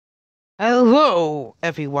Hello,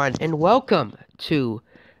 everyone, and welcome to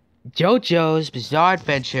JoJo's Bizarre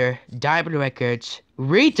Adventure Diamond Records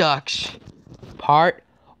Redux Part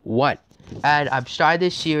 1. And I'm starting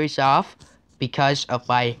this series off because of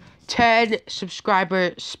my 10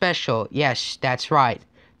 subscriber special. Yes, that's right.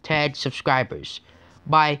 10 subscribers.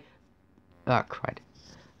 Crud.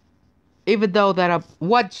 Even though that I'm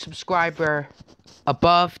one subscriber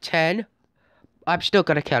above 10, I'm still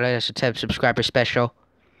gonna count it as a 10 subscriber special.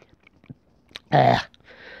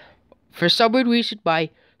 For some weird reason, my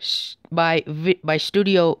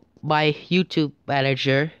YouTube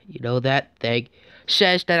manager, you know that thing,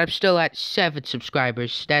 says that I'm still at 7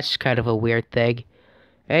 subscribers. That's kind of a weird thing.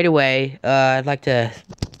 Anyway, I'd like to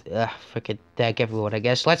freaking thank everyone, I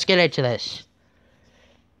guess. Let's get into this.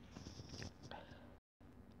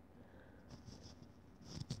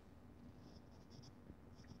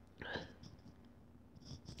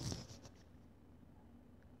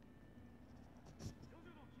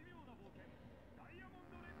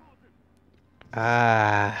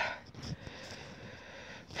 Ah,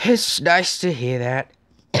 it's nice to hear that.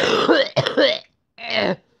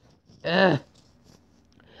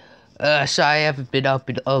 Sorry I haven't been up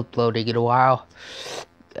and uploading in a while.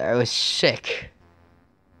 I was sick.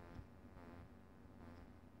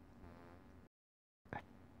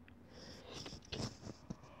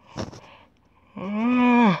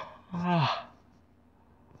 Oh,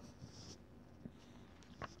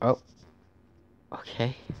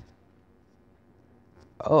 okay.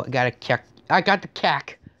 Oh, I got a cack. I got the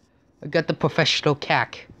cack. I got the professional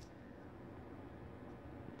cack.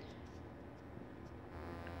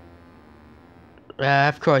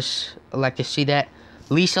 Of course, I like to see that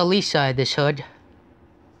Lisa in this hood.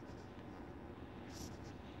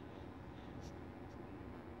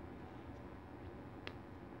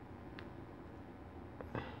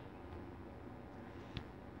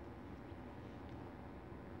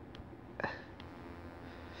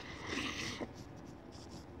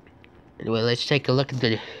 Anyway, let's take a look at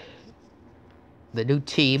the new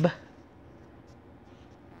team.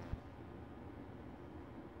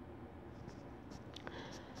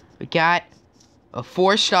 We got a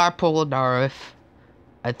 4-star Polnareff,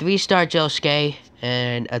 a 3-star Josuke,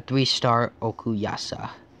 and a 3-star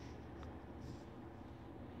Okuyasa.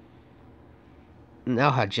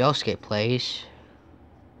 Know how Josuke plays.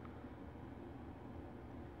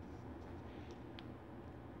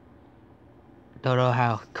 Don't know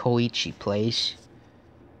how Koichi plays.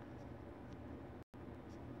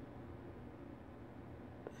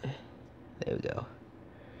 There we go.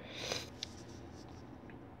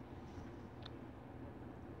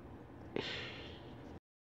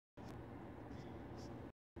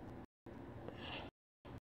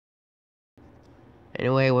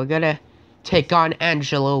 Anyway, we're gonna take on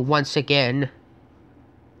Angelo once again.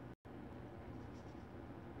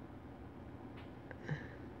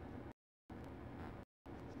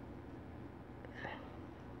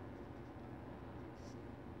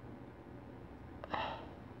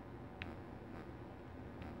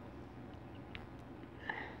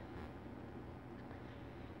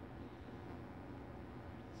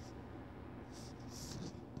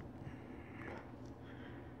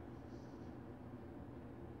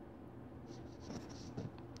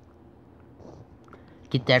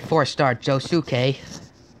 Get that 4-star Josuke.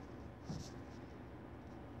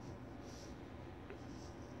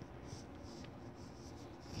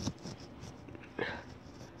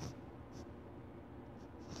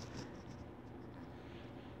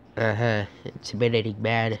 Intimidating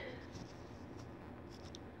man.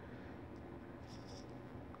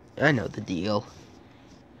 I know the deal.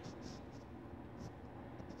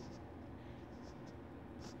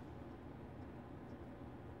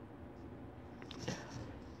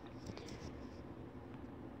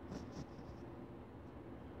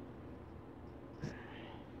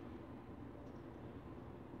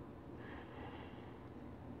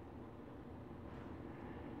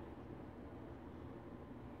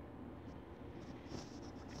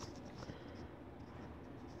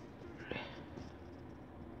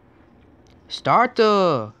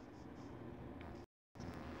 Starter!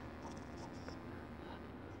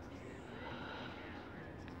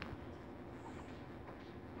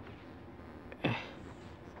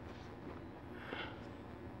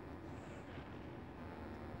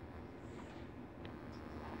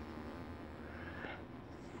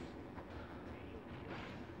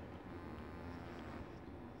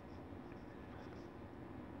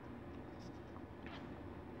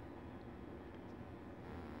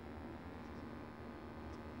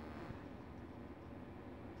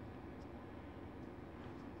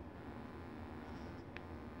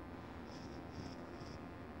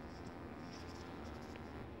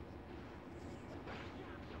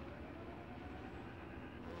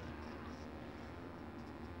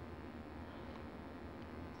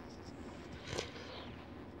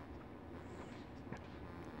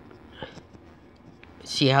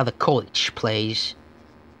 See how the coach plays.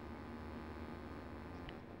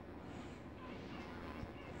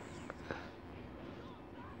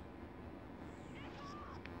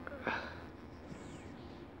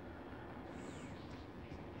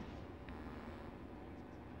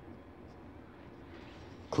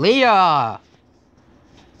 Clear!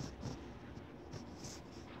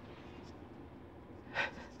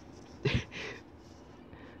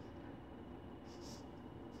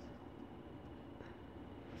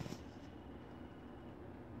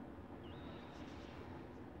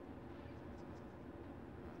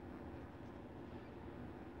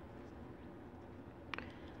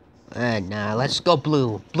 Nah, let's go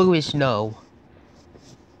blue. Blue is no.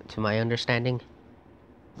 To my understanding.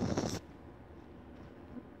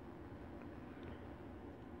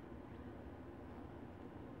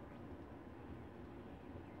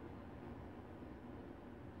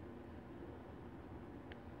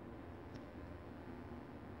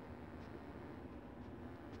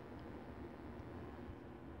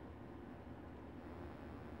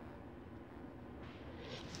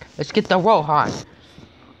 Let's get the Rohan.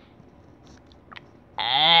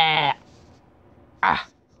 Ah. Ah.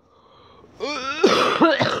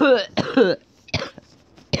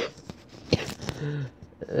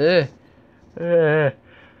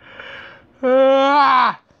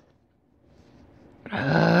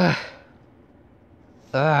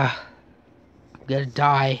 I'm gonna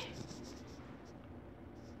die.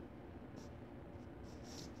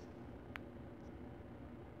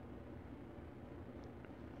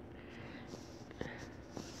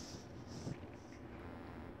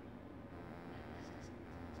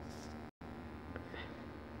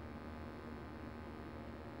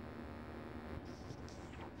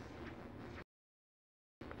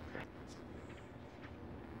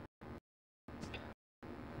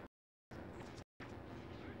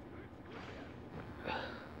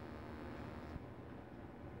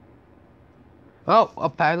 Oh,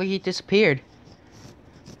 apparently he disappeared.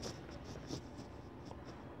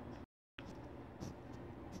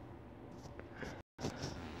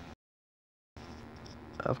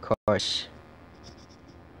 Of course.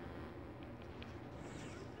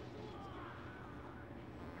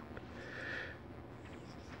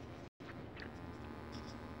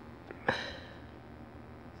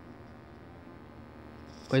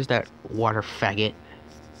 Where's that water faggot?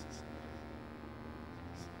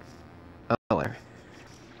 Oh, where?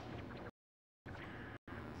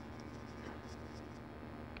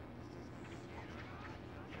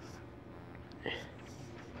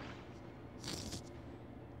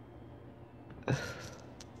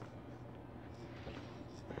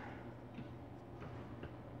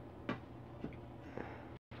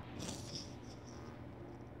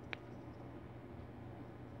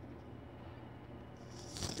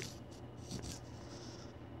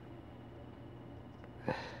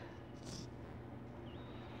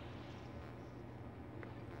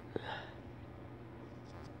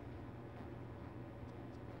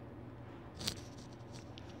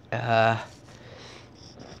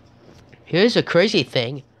 Here's a crazy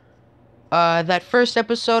thing. That first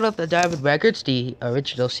episode of the Diamond Records, the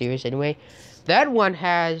original series anyway, that one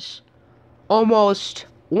has almost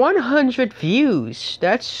 100 views.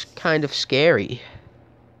 That's kind of scary.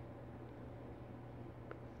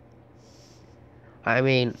 I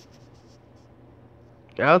mean,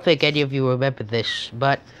 I don't think any of you remember this,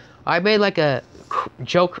 but I made like a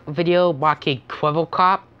joke video mocking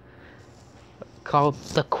Cop called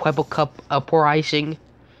the Cup Uprising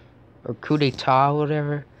or coup d'etat or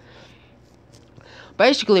whatever.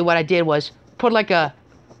 Basically what I did was put like a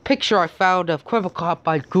picture I found of Cop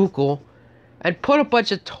on Google and put a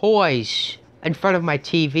bunch of toys in front of my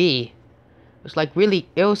TV. It was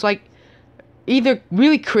like either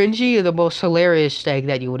really cringy or the most hilarious thing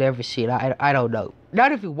that you would ever see. I don't know.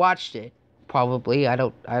 Not if you watched it, probably. I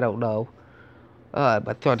don't know.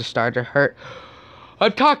 My throat is starting to hurt.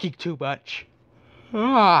 I'm talking too much.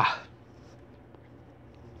 Ah.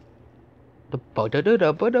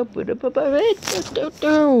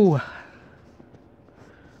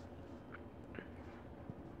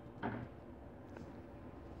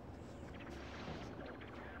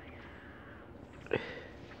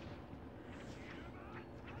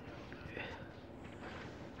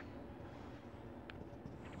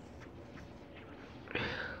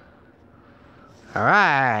 All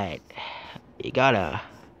right, you gotta.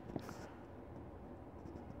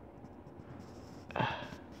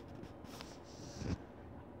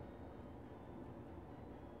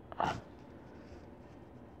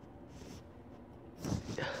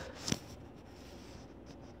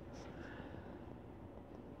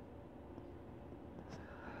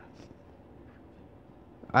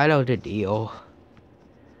 I know the deal.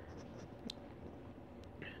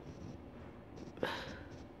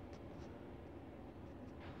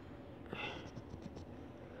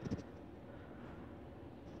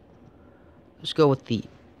 Let's go with the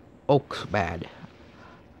oak bad.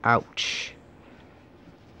 Ouch.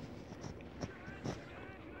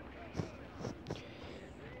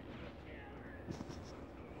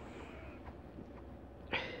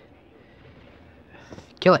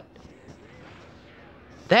 Kill it.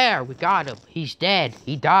 There, we got him. He's dead.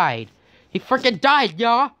 He died. He freaking died,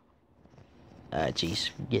 y'all.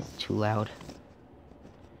 Jeez, get too loud.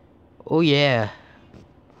 Oh yeah.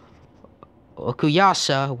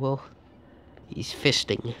 Okuyasa, well, he's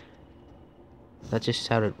fisting. That just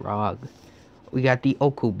sounded wrong. We got the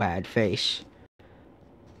Oku bad face.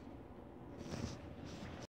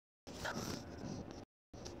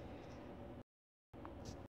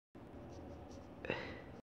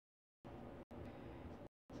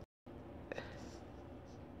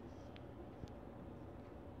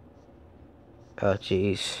 Oh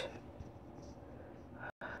jeez.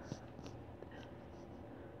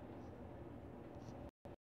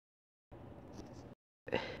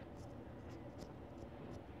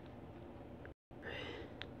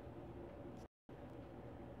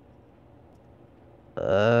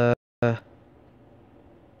 Uh.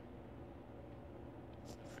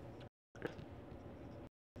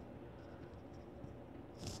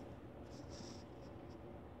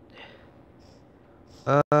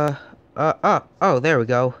 Oh, there we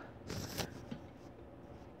go.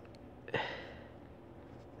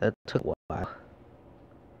 That took a while.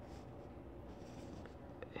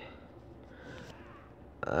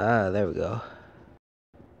 There we go.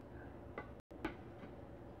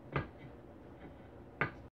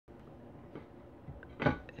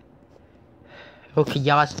 Okay,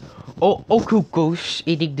 yes. Oh, Oku goose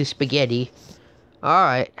eating the spaghetti.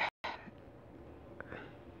 Alright.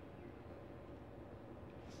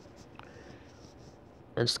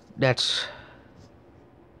 That's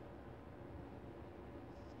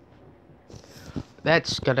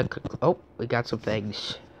gonna... Oh, we got some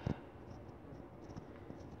things.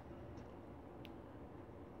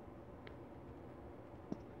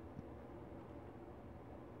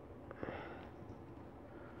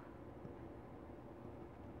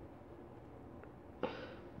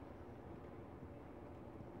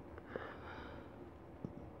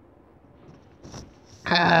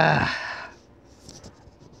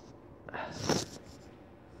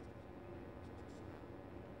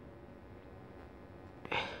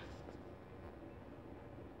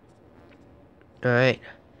 Alright.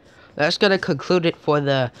 That's gonna conclude it for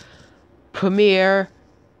the premiere,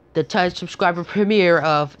 the 10 subscriber premiere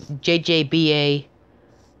of JJBA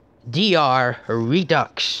DR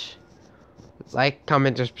Redux. Like,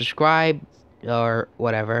 comment, or subscribe, or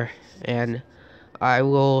whatever. And I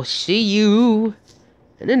will see you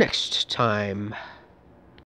in the next time.